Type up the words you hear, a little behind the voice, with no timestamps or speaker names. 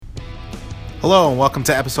Hello and welcome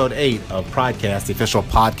to episode 8 of Pridecast, the official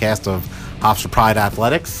podcast of Hofstra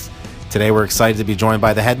Athletics. Today we're excited to be joined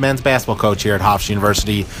by the head men's basketball coach here at Hofstra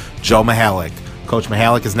University, Joe Mihalich. Coach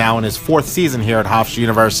Mihalich is now in his 4th season here at Hofstra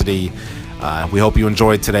University. We hope you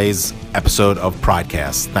enjoyed today's episode of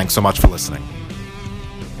Pridecast. Thanks so much for listening.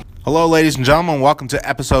 Hello, ladies and gentlemen. Welcome to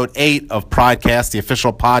episode 8 of Pridecast, the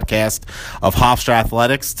official podcast of Hofstra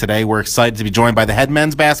Athletics. Today we're excited to be joined by the head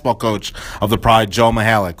men's basketball coach of the Pride, Joe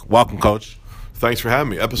Mihalich. Welcome, Coach. Thanks for having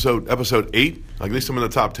me. Episode 8. At least I'm in the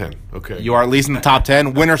top 10. Okay. You are at least in the top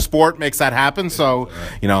 10. Winter sport makes that happen. So,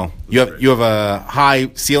 you have a high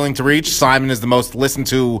ceiling to reach. Simon is the most listened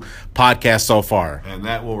to podcast so far. And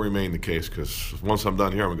that will remain the case because once I'm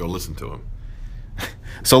done here, I'm going to go listen to him.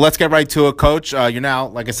 So let's get right to it, Coach. You're now,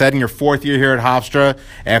 like I said, in your 4th year here at Hofstra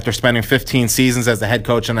after spending 15 seasons as the head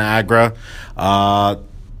coach in Niagara.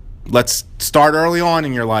 Let's start early on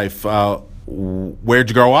in your life. Where'd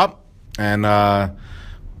you grow up? And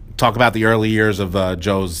talk about the early years of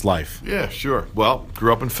Joe's life. Yeah, sure. Well,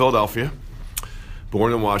 grew up in Philadelphia.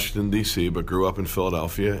 Born in Washington, D.C., but grew up in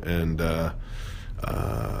Philadelphia. And,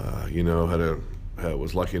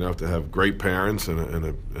 was lucky enough to have great parents and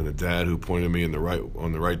a dad who pointed me in the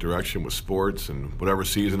right direction with sports. And whatever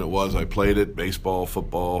season it was, I played it: baseball,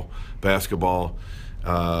 football, basketball,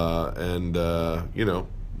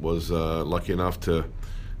 was lucky enough to,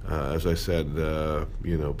 as I said,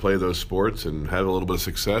 play those sports and had a little bit of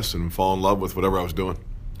success and fall in love with whatever I was doing.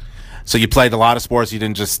 So you played a lot of sports.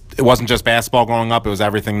 It wasn't just basketball growing up. It was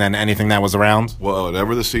everything, anything that was around. Well,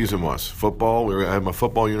 whatever the season was. Football. I had my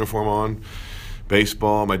football uniform on.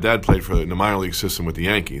 Baseball. My dad played in the minor league system with the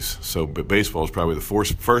Yankees, so baseball was probably the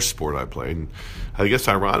first sport I played. And I guess,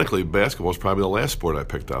 ironically, basketball was probably the last sport I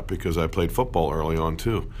picked up because I played football early on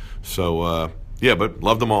too. So, but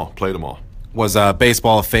loved them all, played them all. Was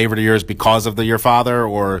baseball a favorite of yours because of your father,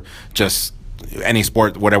 or just any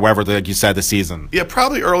sport, whatever, like you said, the season? Yeah,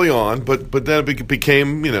 probably early on, but then it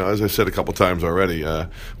became, as I said a couple times already,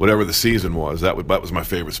 whatever the season was, that was my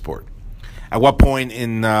favorite sport. At what point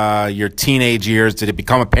in your teenage years did it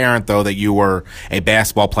become apparent, though, that you were a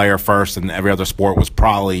basketball player first and every other sport was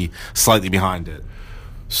probably slightly behind it?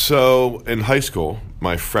 So in high school,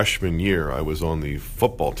 my freshman year, I was on the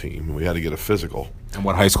football team, and we had to get a physical. And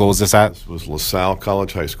what high school was this at? This was LaSalle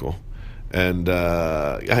College High School. And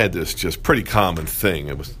I had this just pretty common thing.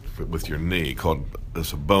 It was with your knee called a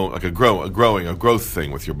bone, like a growth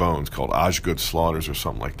thing with your bones called Osgood-Slaughters or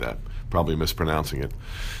something like that. Probably mispronouncing it.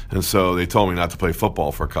 And so they told me not to play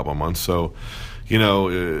football for a couple of months. So,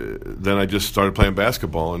 then I just started playing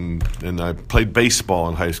basketball, and I played baseball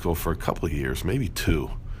in high school for a couple of years, maybe 2.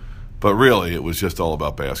 But really, it was just all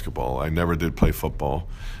about basketball. I never did play football,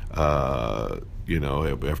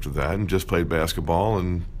 after that, and just played basketball.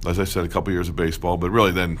 And as I said, a couple of years of baseball. But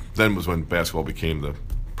really, then was when basketball became the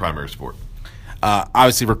primary sport.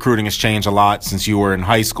 Obviously, recruiting has changed a lot since you were in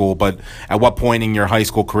high school, but at what point in your high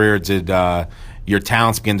school career did your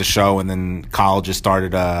talents begin to show and then colleges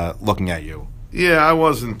started looking at you? Yeah, I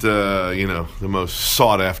wasn't, the most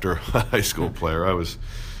sought-after high school player. I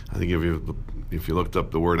think if you looked up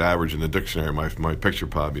the word average in the dictionary, my picture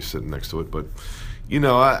probably be sitting next to it. But, when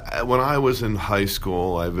I was in high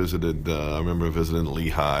school, I remember visiting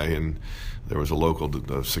Lehigh, and there was a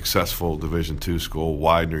local successful Division II school,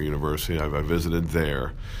 Widener University. I visited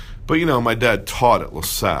there. But, my dad taught at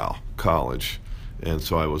LaSalle College, and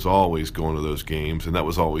so I was always going to those games, and that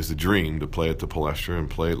was always the dream, to play at the Palestra and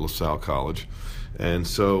play at LaSalle College. And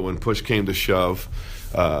so when push came to shove,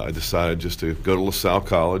 I decided just to go to LaSalle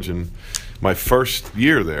College. And my first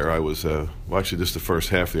year there, I was, just the first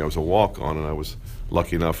half of the year, I was a walk-on, and I was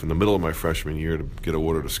lucky enough in the middle of my freshman year to get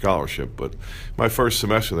awarded a scholarship. But my first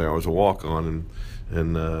semester there, I was a walk-on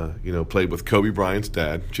and played with Kobe Bryant's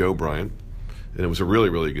dad, Joe Bryant. And it was a really,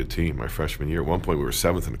 really good team my freshman year. At one point, we were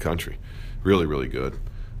 7th in the country. Really, really good.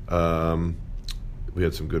 We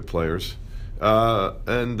had some good players. From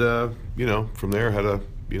there,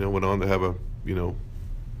 went on to have a,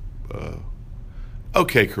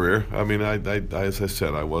 okay career. I mean, I as I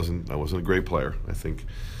said, I wasn't a great player. I think,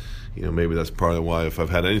 maybe that's part of why if I've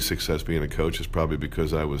had any success being a coach is probably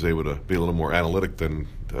because I was able to be a little more analytic than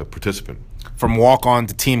a participant. From walk-on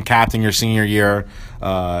to team captain your senior year,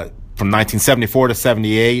 from 1974 to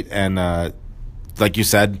 78, and like you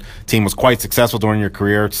said, team was quite successful during your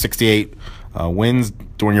career, 68 wins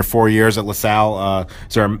during your 4 years at LaSalle.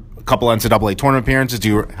 Is there a couple NCAA tournament appearances? Do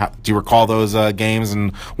you recall those games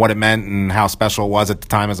and what it meant and how special it was at the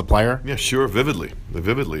time as a player? Yeah, sure, vividly.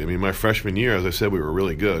 I mean, my freshman year, as I said, we were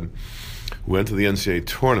really good. We went to the NCAA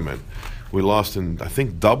tournament. We lost in, I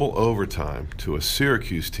think, double overtime to a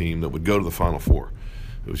Syracuse team that would go to the Final Four.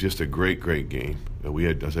 It was just a great game. We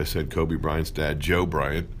had, as I said, Kobe Bryant's dad, Joe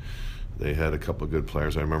Bryant. They had a couple of good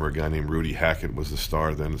players. I remember a guy named Rudy Hackett was the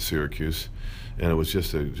star then at Syracuse, and it was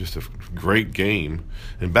just a great game.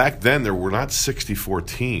 And back then there were not 64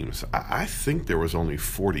 teams. I think there was only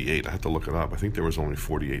 48. I have to look it up. I think there was only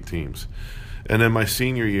 48 teams. And then my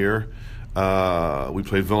senior year, we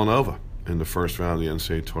played Villanova in the first round of the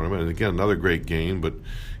NCAA tournament. And again, another great game, but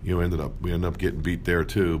we ended up getting beat there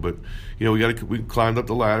too. But we climbed up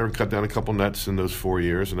the ladder and cut down a couple nets in those 4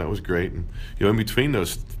 years, and that was great. And in between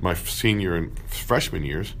those, my senior and freshman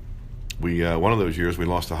years, we one of those years we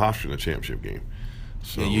lost to Hofstra in the championship game.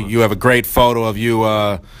 So you have a great photo of you,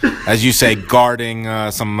 as you say, guarding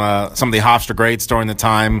some of the Hofstra greats during the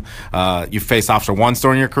time. You faced Hofstra once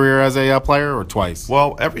during your career as a player, or twice?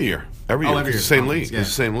 Well, every year. Every year. It's the same league. Yeah. It's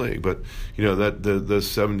the same league. But that the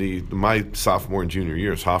 70 my sophomore and junior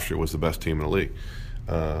years, Hofstra was the best team in the league.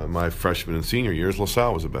 My freshman and senior years,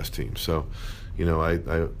 LaSalle was the best team. So,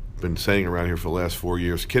 I've been saying around here for the last 4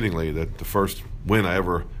 years, kiddingly, that the first win I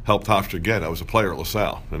ever helped Hofstra get, I was a player at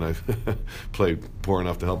LaSalle, and I played poor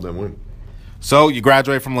enough to help them win. So you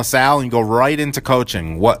graduate from LaSalle and you go right into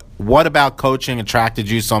coaching. What about coaching attracted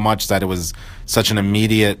you so much that it was such an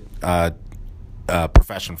immediate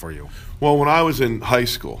profession for you? Well, when I was in high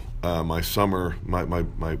school, my summer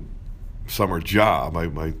job,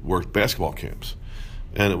 I worked basketball camps,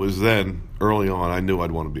 and it was then early on I knew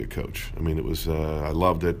I'd want to be a coach. I mean, it was I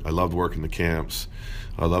loved it. I loved working the camps.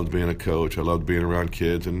 I loved being a coach. I loved being around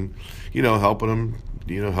kids and helping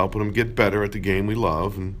them get better at the game we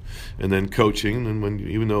love, and then coaching. And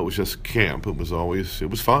even though it was just camp, it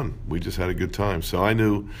was fun. We just had a good time. So I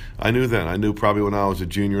knew probably when I was a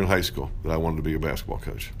junior in high school that I wanted to be a basketball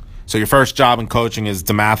coach. So your first job in coaching is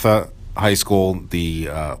DeMatha High School, the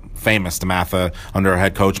famous DeMatha under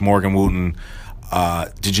head coach Morgan Wooten.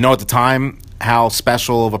 Did you know at the time how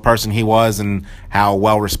special of a person he was and how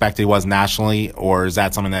well respected he was nationally, or is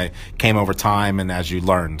that something that came over time and as you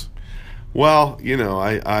learned? Well,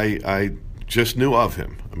 I just knew of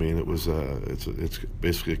him. I mean, it's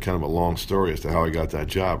basically kind of a long story as to how I got that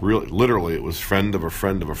job. Really, literally, it was friend of a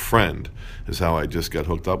friend of a friend is how I just got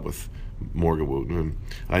hooked up with Morgan Wooten. And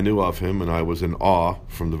I knew of him, and I was in awe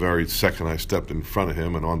from the very second I stepped in front of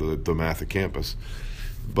him and onto the DeMatha campus.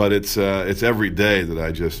 But it's every day that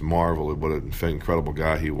I just marvel at what an incredible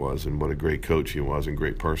guy he was, and what a great coach he was, and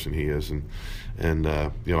great person he is. And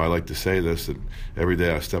I like to say this, that every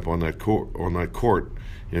day I step on that court,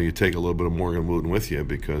 you take a little bit of Morgan Wooten with you,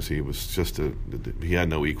 because he was he had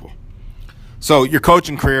no equal. So your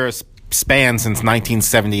coaching career has spanned since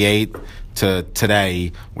 1978 to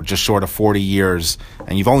today, we're just short of 40 years,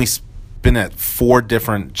 and you've only been at 4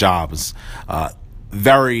 different jobs.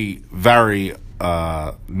 Very, very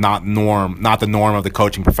not the norm of the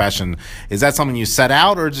coaching profession. Is that something you set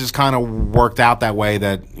out, or just kind of worked out that way,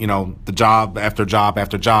 that the job after job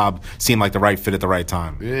after job seemed like the right fit at the right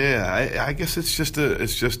time? Yeah, I guess it's just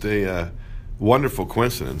a wonderful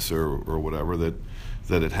coincidence or whatever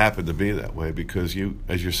that it happened to be that way, because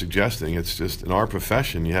as you're suggesting, it's just in our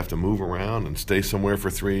profession you have to move around and stay somewhere for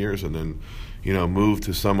 3 years, and then move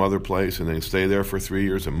to some other place, and then stay there for 3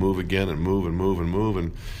 years and move again and move and move and move.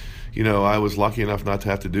 And I was lucky enough not to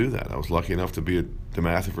have to do that. I was lucky enough to be at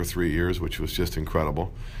DeMatha for 3 years, which was just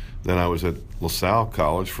incredible. Then I was at LaSalle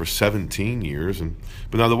College for 17 years.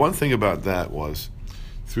 But now the one thing about that was,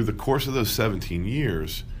 through the course of those 17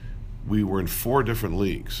 years, we were in 4 different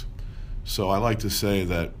leagues. So I like to say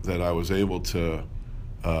that I was able to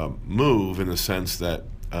move in the sense that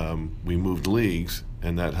we moved leagues,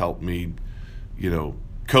 and that helped me,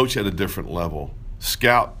 coach at a different level,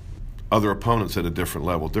 scout other opponents at a different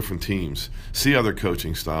level, different teams, see other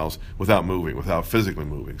coaching styles without physically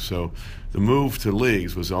moving. So the move to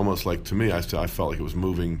leagues was almost like, to me, I felt like it was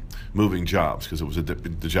moving jobs, because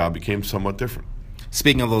the job became somewhat different.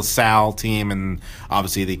 Speaking of the LaSalle team and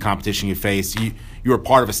obviously the competition you faced, you were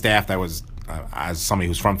part of a staff that was, as somebody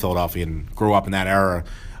who's from Philadelphia and grew up in that era,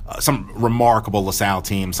 some remarkable LaSalle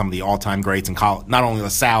teams, some of the all-time greats in college, not only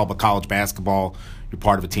LaSalle but college basketball. You're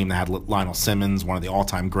part of a team that had Lionel Simmons, one of the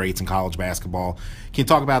all-time greats in college basketball. Can you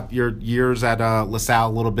talk about your years at LaSalle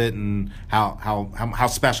a little bit, and how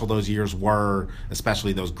special those years were,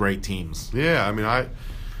 especially those great teams? Yeah, I mean,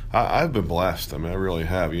 I've been blessed. I mean, I really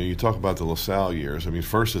have. You talk about the LaSalle years. I mean,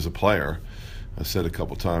 first as a player, I said a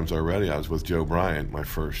couple times already, I was with Joe Bryant my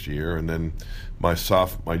first year, and then my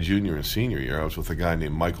junior and senior year, I was with a guy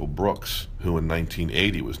named Michael Brooks, who in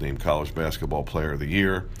 1980 was named College Basketball Player of the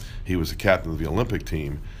Year. He was the captain of the Olympic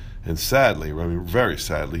team, And sadly, I mean, very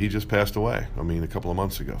sadly, he just passed away. I mean, a couple of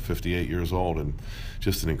months ago, 58 years old, and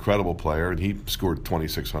just an incredible player. And he scored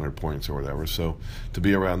 2,600 points or whatever. So to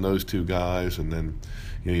be around those two guys, and then,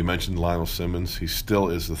 you mentioned Lionel Simmons. He still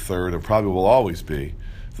is the third, and probably will always be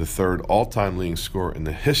the third all-time leading scorer in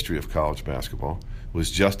the history of college basketball.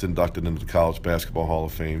 Was just inducted into the College Basketball Hall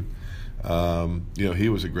of Fame. He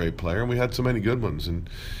was a great player, and we had so many good ones. And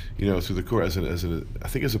through the course, I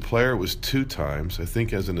think as a player it was 2 times. I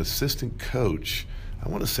think as an assistant coach, I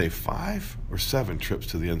want to say 5 or 7 trips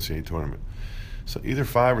to the NCAA tournament. So either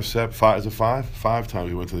 5 or 7. 5 times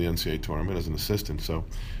we went to the NCAA tournament as an assistant. So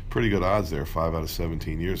pretty good odds there. 5 out of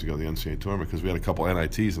 17 years ago, the NCAA tournament, because we had a couple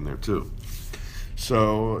NITs in there too.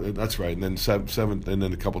 So that's right. And then 7, and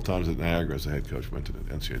then a couple times at Niagara as a head coach went to the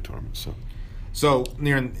NCAA tournament. So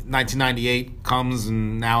near 1998 comes,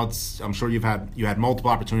 and now I'm sure you had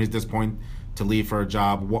multiple opportunities at this point to leave for a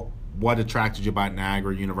job. What attracted you about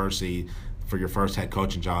Niagara University for your first head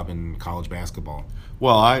coaching job in college basketball?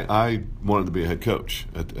 Well, I wanted to be a head coach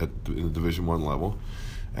in the Division I level,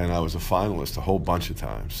 and I was a finalist a whole bunch of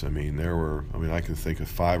times. I mean, I can think of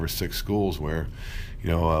 5 or 6 schools where,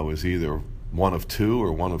 I was either one of 2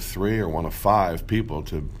 or one of 3 or one of 5 people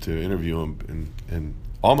to interview and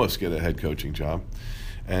almost get a head coaching job.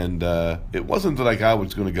 And it wasn't that I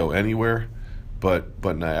was going to go anywhere, but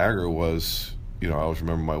Niagara was, I always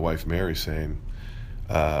remember my wife Mary saying,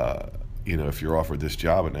 if you're offered this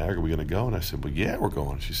job at Niagara, are we going to go? And I said, well, yeah, we're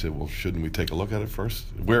going. She said, well, shouldn't we take a look at it first?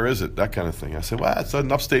 Where is it? That kind of thing. I said, well, it's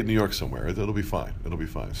in upstate New York somewhere. It'll be fine.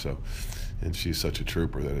 So, and she's such a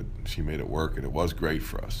trooper that she made it work, and it was great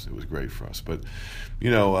for us. It was great for us. But, they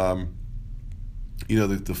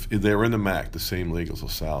were in the MAC, the same league as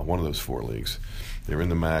LaSalle, one of those 4 leagues. They were in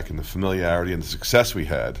the MAC, and the familiarity and the success we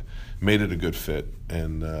had made it a good fit,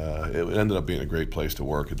 and it ended up being a great place to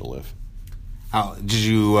work and to live. Did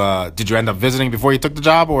you end up visiting before you took the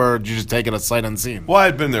job, or did you just take it a sight unseen? Well,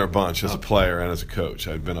 I'd been there a bunch as a player and as a coach.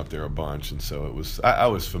 I'd been up there a bunch, and so it was. I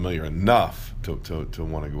was familiar enough to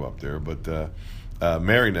want to go up there, but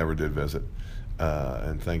Mary never did visit.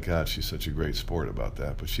 And thank God she's such a great sport about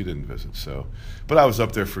that. But she didn't visit. So, but I was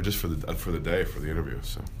up there for the day for the interview.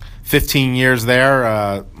 So, 15 years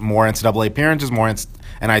there, more NCAA appearances, more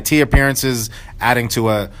NIT appearances, adding to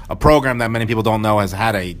a program that many people don't know has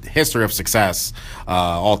had a history of success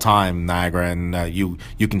all time. Niagara, and you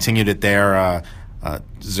continued it there.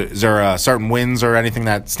 Is there certain wins or anything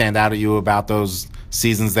that stand out at you about those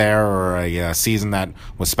seasons there, or a season that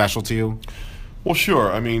was special to you? Well,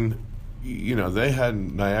 sure. I mean,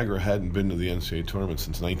 Niagara hadn't been to the NCAA tournament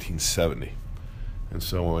since 1970. And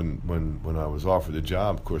so when I was offered the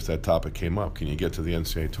job, of course, that topic came up. Can you get to the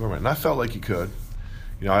NCAA tournament? And I felt like you could.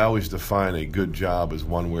 I always define a good job as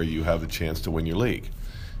one where you have the chance to win your league.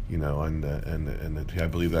 And I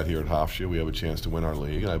believe that here at Hofstra, we have a chance to win our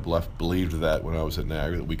league. And I believed that when I was at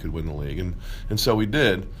Niagara, that we could win the league. And so we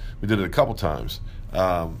did. We did it a couple times.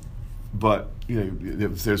 But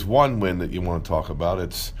if there's one win that you want to talk about,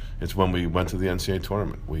 it's when we went to the NCAA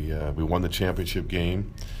tournament. We won the championship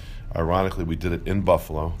game. Ironically, we did it in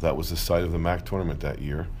Buffalo. That was the site of the MAC tournament that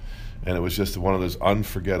year, and it was just one of those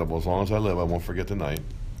unforgettable. As long as I live, I won't forget the night,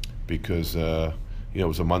 because it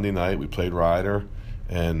was a Monday night. We played Ryder,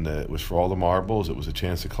 and it was for all the marbles. It was a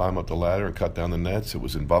chance to climb up the ladder and cut down the nets. It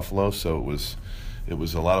was in Buffalo, so it was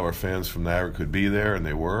a lot of our fans from Niagara could be there, and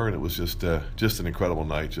they were, and it was just an incredible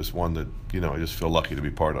night, just one that I just feel lucky to be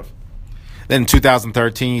part of. Then in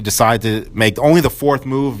 2013, you decide to make only the 4th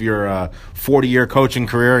move of your 40-year coaching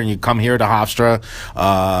career, and you come here to Hofstra.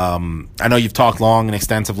 I know you've talked long and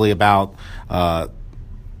extensively about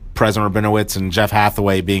President Rabinowitz and Jeff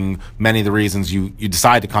Hathaway being many of the reasons you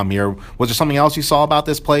decided to come here. Was there something else you saw about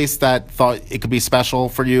this place that thought it could be special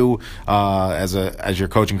for you as your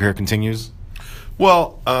coaching career continues?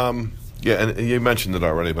 Well, yeah, and you mentioned it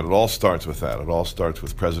already, but it all starts with that. It all starts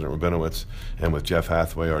with President Rabinowitz and with Jeff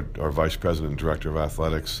Hathaway, our Vice President and Director of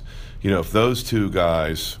Athletics. If those two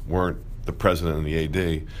guys weren't the President and the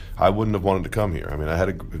AD, I wouldn't have wanted to come here. I mean, I had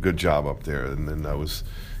a good job up there, and then I was,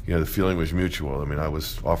 the feeling was mutual. I mean, I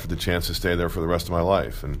was offered the chance to stay there for the rest of my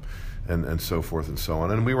life, and so forth and so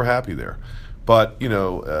on, and we were happy there. But,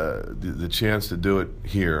 the chance to do it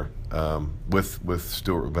here with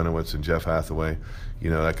Stuart Rabinowitz and Jeff Hathaway,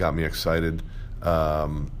 that got me excited.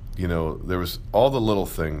 There was all the little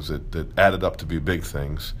things that added up to be big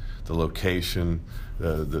things. The location,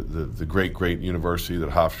 the great university that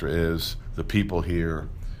Hofstra is, the people here,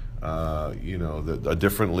 a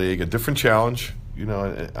different league, a different challenge.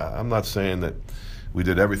 I'm not saying that we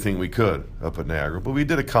did everything we could up at Niagara, but we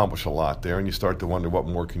did accomplish a lot there, and you start to wonder what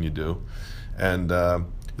more can you do. And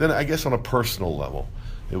then I guess on a personal level,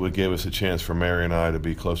 it gave us a chance for Mary and I to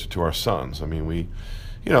be closer to our sons. I mean, we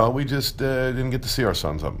just didn't get to see our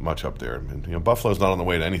sons much up there. And, Buffalo's not on the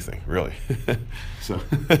way to anything, really. So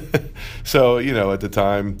at the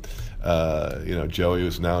time, Joey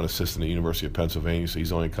was now an assistant at the University of Pennsylvania, so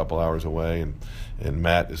he's only a couple hours away, and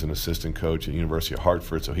Matt is an assistant coach at the University of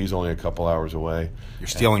Hartford, so he's only a couple hours away. You're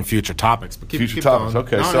stealing future topics, but keep topics. going.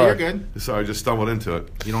 Okay, no, sorry. No, you're good. Sorry, I just stumbled into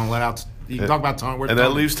it. You don't let out. You can talk about Tony. And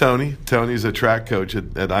that leaves Tony. Tony's a track coach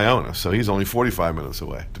at Iona, so he's only 45 minutes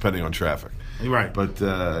away, depending on traffic. You're right. But,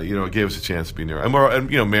 it gave us a chance to be near. And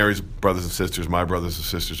Mary's brothers and sisters, my brothers and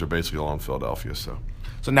sisters are basically all in Philadelphia. So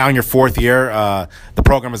now in your fourth year, the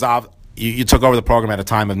program is off. You took over the program at a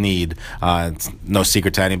time of need. It's no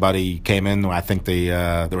secret to anybody. You came in. I think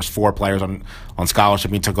there was 4 players on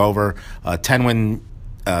scholarship. You took over 10-win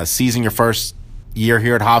season your first year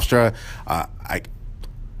here at Hofstra.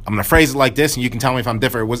 I'm going to phrase it like this, and you can tell me if I'm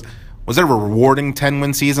different. Was it a rewarding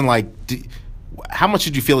 10-win season? How much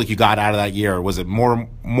did you feel like you got out of that year? Was it more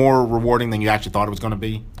rewarding than you actually thought it was going to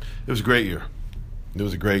be? It was a great year. It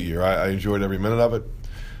was a great year. I enjoyed every minute of it.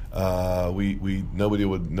 Nobody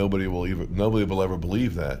will ever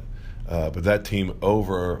believe that. But that team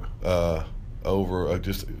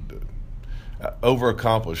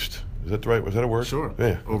overaccomplished. Is that right? Was that a word? Sure.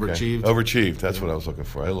 Yeah. Overachieved. Okay. Overachieved. That's what I was looking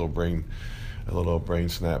for. I had a little brain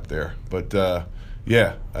snap there. But that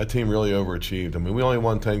team really overachieved. I mean, we only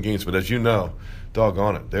won 10 games, but as you know,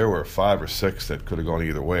 doggone it, there were 5 or 6 that could have gone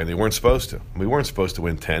either way, and they weren't supposed to. We weren't supposed to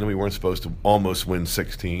win 10. We weren't supposed to almost win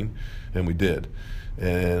 16, and we did.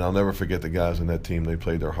 And I'll never forget the guys on that team. They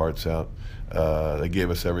played their hearts out. They gave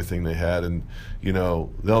us everything they had, and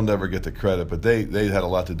they'll never get the credit, but they had a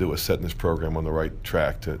lot to do with setting this program on the right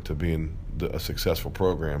track to being a successful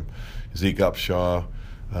program. Zeke Upshaw,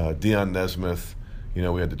 Dion Nesmith, we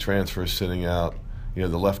had the transfers sitting out. The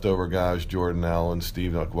leftover guys, Jordan Allen,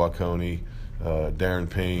 Steve Waconi, Darren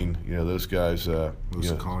Payne, those guys.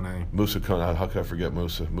 Musa Kone. How could I forget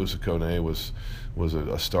Musa? Musa Kone was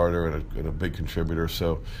a starter and a big contributor.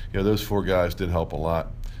 So, those 4 guys did help a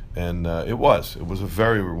lot. And it was a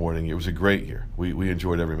very rewarding year. It was a great year. We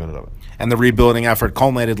enjoyed every minute of it. And the rebuilding effort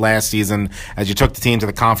culminated last season as you took the team to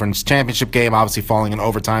the conference championship game, obviously falling in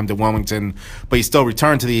overtime to Wilmington, but you still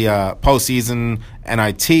returned to the postseason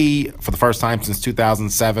NIT for the first time since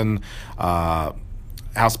 2007. How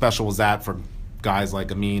special was that for guys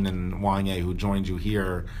like Amin and Wanye who joined you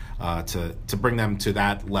here to bring them to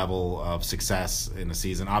that level of success in the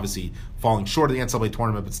season? Obviously falling short of the NCAA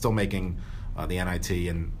tournament, but still making the NIT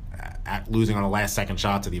and losing on a last-second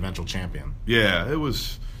shot to the eventual champion. Yeah, it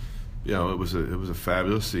was a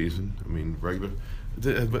fabulous season. I mean,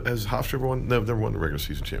 has Hofstra never won the regular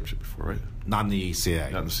season championship before, right? Not in the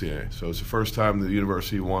CAA. Not in the CAA. So it's the first time the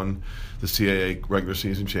university won the CAA regular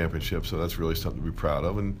season championship. So that's really something to be proud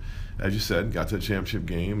of. And as you said, got to the championship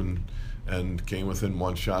game and came within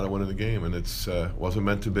 1 shot of winning the game. And it's wasn't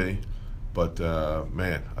meant to be. But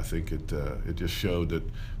man, I think it just showed that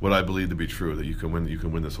what I believe to be true, that you can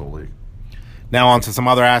win this whole league. Now on to some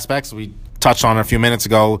other aspects. We touched on it a few minutes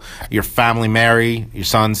ago. Your family, Mary, your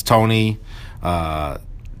sons, Tony,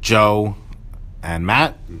 Joe, and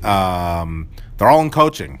Matt. They're all in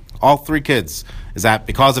coaching. All 3 kids. Is that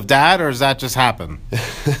because of Dad, or does that just happen?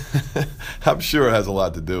 I'm sure it has a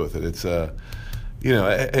lot to do with it. It's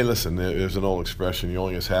hey, listen. There's an old expression: you're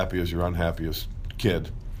only as happy as your unhappiest kid.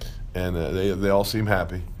 And they all seem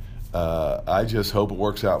happy. I just hope it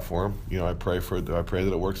works out for them. I pray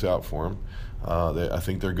that it works out for them. I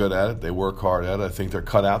think they're good at it. They work hard at it. I think they're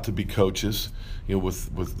cut out to be coaches.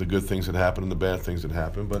 With the good things that happen and the bad things that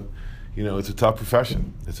happen. But it's a tough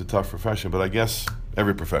profession. But I guess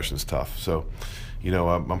every profession is tough. So,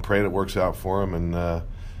 I'm praying it works out for them. And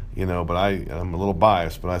but I'm a little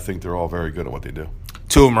biased, but I think they're all very good at what they do.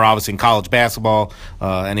 2 of them are obviously in college basketball.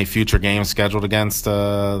 Any future games scheduled against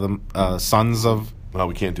the Sons of? Well,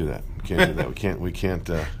 we can't do that. We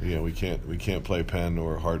can't play Penn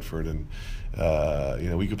or Hartford, and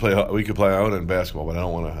we could play Iona in basketball, but I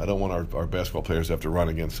don't want our basketball players to have to run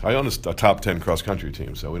against. Iona's a top 10 cross country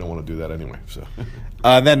team, so we don't want to do that anyway. So.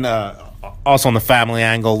 Then also on the family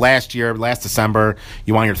angle, last December,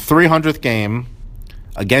 you won your 300th game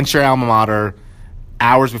against your alma mater,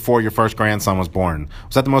 hours before your first grandson was born.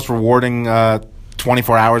 Was that the most rewarding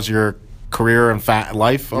 24 hours of your career and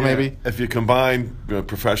life, or maybe? If you combine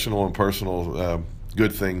professional and personal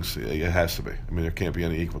good things, it has to be. I mean, there can't be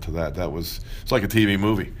any equal to that. It's like a TV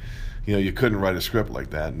movie. You couldn't write a script like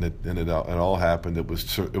that, and it all happened. It was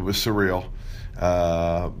surreal,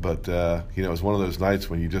 but it was one of those nights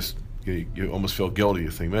when you almost feel guilty. You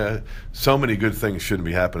think, man, so many good things shouldn't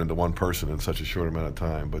be happening to one person in such a short amount of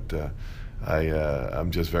time, but.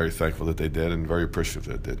 I'm just very thankful that they did and very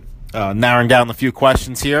appreciative that they did. Narrowing down the few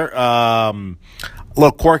questions here. A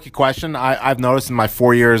little quirky question. I've noticed in my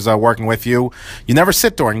 4 years working with you, you never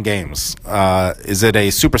sit during games. Is it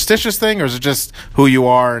a superstitious thing, or is it just who you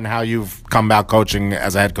are and how you've come about coaching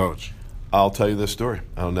as a head coach? I'll tell you this story.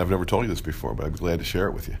 I've never told you this before, but I'd be glad to share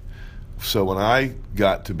it with you. So when I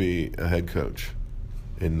got to be a head coach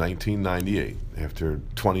in 1998, after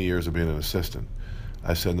 20 years of being an assistant,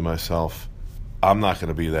 I said to myself, I'm not going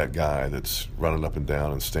to be that guy that's running up and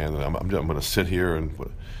down and standing. I'm going to sit here, and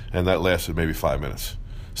that lasted maybe 5 minutes.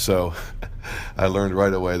 So I learned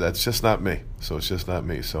right away that's just not me. So it's just not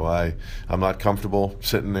me. So I'm not comfortable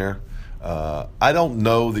sitting there. I don't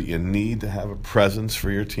know that you need to have a presence for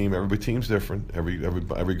your team. Every team's different.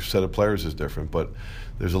 Every set of players is different. But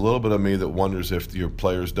there's a little bit of me that wonders if your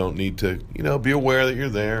players don't need to, be aware that you're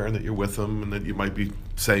there and that you're with them and that you might be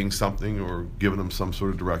saying something or giving them some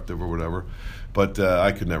sort of directive or whatever. But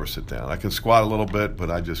I could never sit down. I can squat a little bit,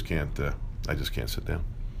 but I just can't. I just can't sit down.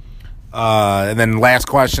 And then last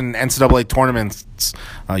question: NCAA tournaments.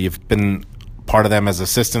 You've been part of them as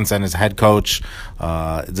assistants and as head coach.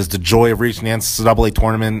 Does the joy of reaching the NCAA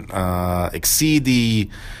tournament exceed the,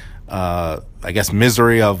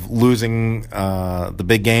 misery of losing the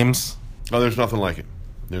big games? Oh, there's nothing like it.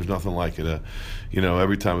 There's nothing like it.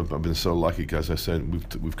 Every time I've been so lucky, because I said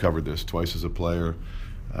we've covered this twice as a player,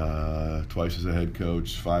 twice as a head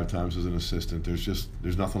coach, 5 times as an assistant.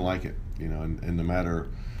 There's nothing like it. And no matter,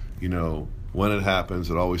 when it happens,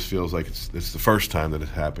 it always feels like it's the first time that it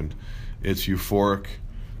happened. It's euphoric.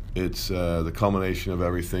 It's the culmination of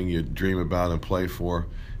everything you dream about and play for,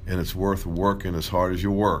 and it's worth working as hard as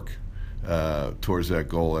you work towards that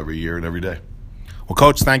goal every year and every day. Well,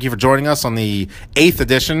 Coach, thank you for joining us on the 8th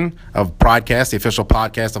edition of Pridecast, the official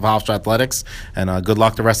podcast of Hofstra Athletics, and good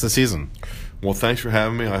luck the rest of the season. Well, thanks for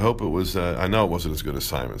having me. I hope it was. I know it wasn't as good as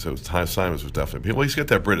Simon's. Simon's was definitely. Well, he's got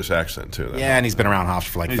that British accent too. Yeah, and he's been around Hofstra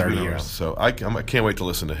for like 30 years. So I can't wait to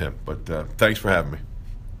listen to him. But thanks for having me.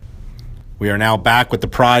 We are now back with the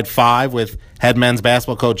Pride 5 with head men's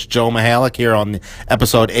basketball coach Joe Mihalich here on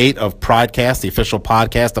episode 8 of Pridecast, the official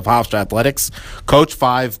podcast of Hofstra Athletics. Coach,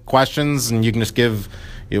 5 questions, and you can just give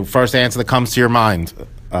first answer that comes to your mind.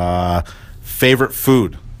 Favorite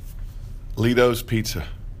food? Lito's Pizza.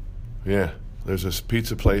 Yeah. There's this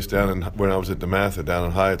pizza place when I was at DeMatha down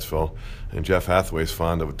in Hyattsville, and Jeff Hathaway's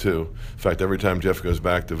fond of it too. In fact, every time Jeff goes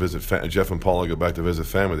back to visit, Jeff and Paula go back to visit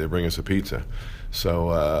family, they bring us a pizza.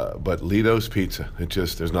 So, but Lito's Pizza,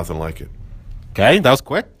 there's nothing like it. Okay, that was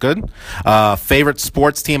quick. Good. Favorite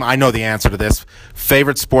sports team? I know the answer to this.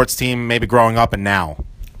 Favorite sports team, maybe growing up and now?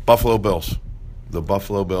 Buffalo Bills. The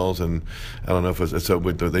Buffalo Bills, and I don't know if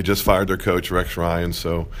they just fired their coach Rex Ryan,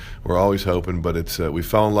 so we're always hoping. But we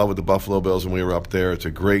fell in love with the Buffalo Bills when we were up there. It's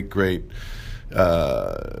a great.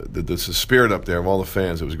 The spirit up there of all the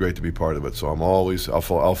fans. It was great to be part of it. So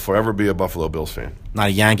I'll forever be a Buffalo Bills fan. Not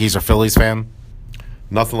a Yankees or Phillies fan?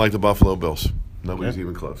 Nothing like the Buffalo Bills. Nobody's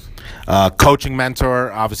even close. Coaching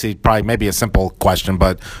mentor, obviously, probably maybe a simple question,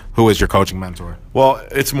 but who is your coaching mentor? Well,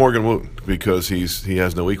 it's Morgan Wooten because he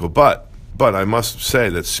has no equal, But I must say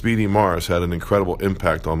that Speedy Morris had an incredible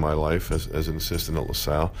impact on my life as an assistant at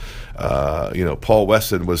LaSalle. Paul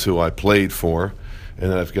Weston was who I played for,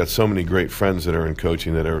 and I've got so many great friends that are in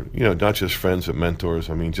coaching that are not just friends but mentors.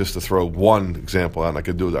 I mean, just to throw one example out, and I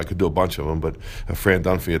could do a bunch of them, but Fran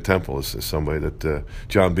Dunphy at Temple is somebody that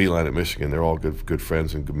John Beeline at Michigan. They're all good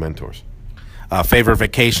friends and good mentors. Favorite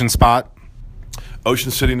vacation spot? Ocean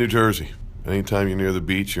City, New Jersey. Anytime you're near the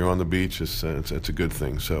beach, you're on the beach, it's a good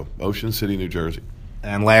thing. So, Ocean City, New Jersey.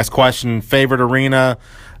 And last question, favorite arena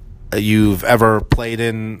you've ever played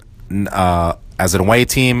in as an away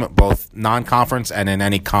team, both non-conference and in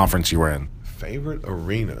any conference you were in? Favorite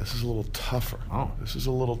arena? This is a little tougher. This is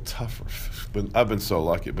a little tougher. I've been so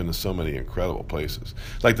lucky. I've been to so many incredible places.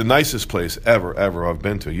 Like the nicest place ever I've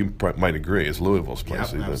been to, you might agree, is Louisville's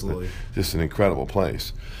place. Yep, absolutely. Just an incredible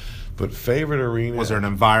place. But favorite arena? Was there an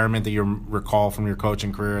environment that you recall from your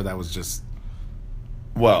coaching career that was just?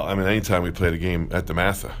 Well, I mean, anytime we played a game at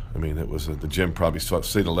DeMatha, I mean, it was the gym probably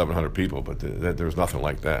seated 1,100 people, but there was nothing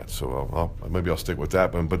like that. So maybe I'll stick with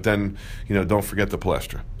that. But then, don't forget the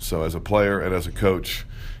Palestra. So as a player and as a coach,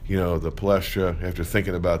 the Palestra. After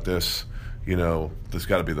thinking about this, there's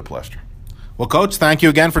got to be the Palestra. Well, Coach, thank you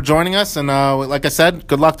again for joining us, and like I said,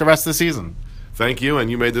 good luck the rest of the season. Thank you, and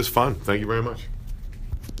you made this fun. Thank you very much.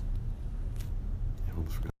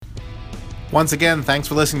 Once again, thanks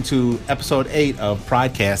for listening to episode 8 of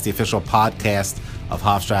Pridecast, the official podcast of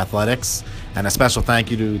Hofstra Athletics. And a special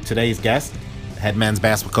thank you to today's guest, head men's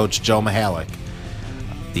basketball coach Joe Mihalich.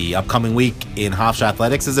 The upcoming week in Hofstra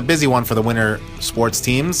Athletics is a busy one for the winter sports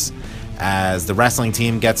teams, as the wrestling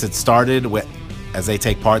team gets it started as they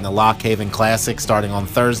take part in the Lock Haven Classic starting on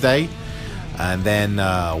Thursday. And then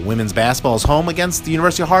women's basketball is home against the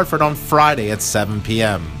University of Hartford on Friday at 7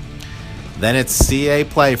 p.m. Then it's CA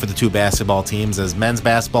play for the two basketball teams as men's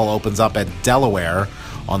basketball opens up at Delaware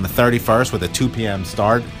on the 31st with a 2 p.m.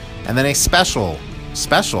 start. And then a special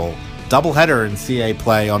doubleheader in CA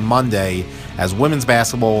play on Monday as women's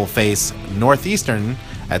basketball will face Northeastern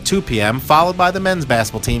at 2 p.m., followed by the men's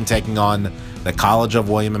basketball team taking on the College of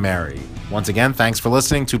William & Mary. Once again, thanks for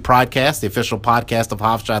listening to Pridecast, the official podcast of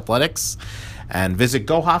Hofstra Athletics, and visit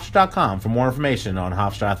gohofstra.com for more information on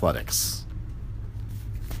Hofstra Athletics.